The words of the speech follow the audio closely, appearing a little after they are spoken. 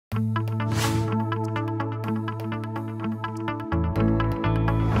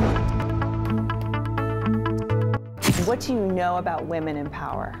What do you know about women in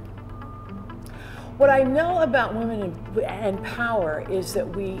power? What I know about women and power is that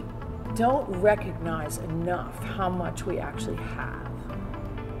we don't recognize enough how much we actually have.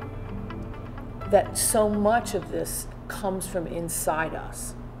 That so much of this comes from inside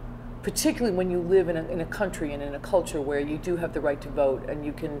us, particularly when you live in a country and in a culture where you do have the right to vote and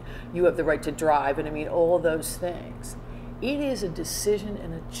you have the right to drive, and I mean all those things. It is a decision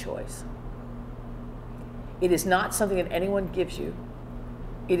and a choice. It is not something that anyone gives you.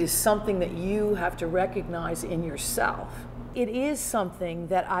 It is something that you have to recognize in yourself. It is something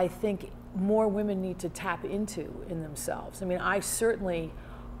that I think more women need to tap into in themselves. I mean, I certainly,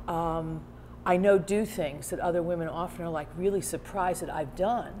 I know do things that other women often are like really surprised that I've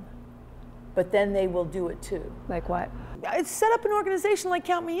done, but then they will do it too. Like what? It's set up an organization like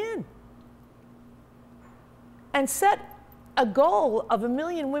Count Me In. And set a goal of 1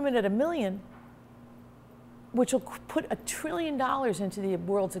 million women at 1 million, which will put $1 trillion into the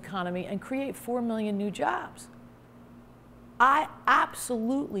world's economy and create 4 million new jobs. I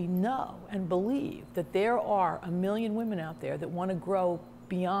absolutely know and believe that there are 1 million women out there that want to grow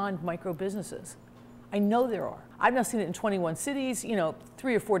beyond micro businesses. I know there are. I've now seen it in 21 cities,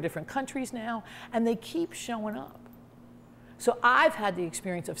 3 or 4 different countries now, and they keep showing up. So I've had the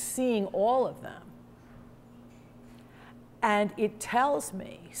experience of seeing all of them. And it tells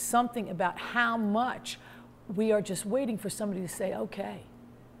me something about how much we are just waiting for somebody to say, okay.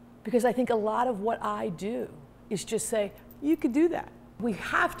 Because I think a lot of what I do is just say, you could do that. We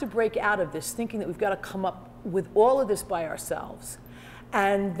have to break out of this thinking that we've got to come up with all of this by ourselves,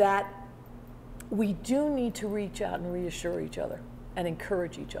 and that we do need to reach out and reassure each other and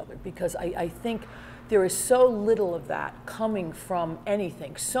encourage each other, because I think there is so little of that coming from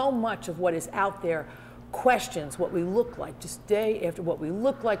anything. So much of what is out there questions what we look like, just day after what we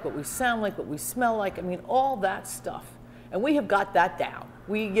look like, what we sound like, what we smell like. I mean, all that stuff. And we have got that down.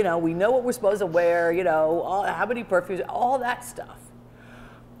 We know what we're supposed to wear, how many perfumes, all that stuff.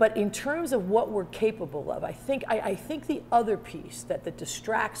 But in terms of what we're capable of, I think the other piece that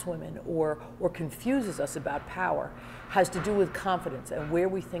distracts women or confuses us about power has to do with confidence and where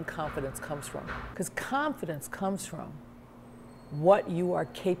we think confidence comes from. Because confidence comes from what you are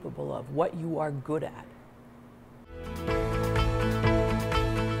capable of, what you are good at.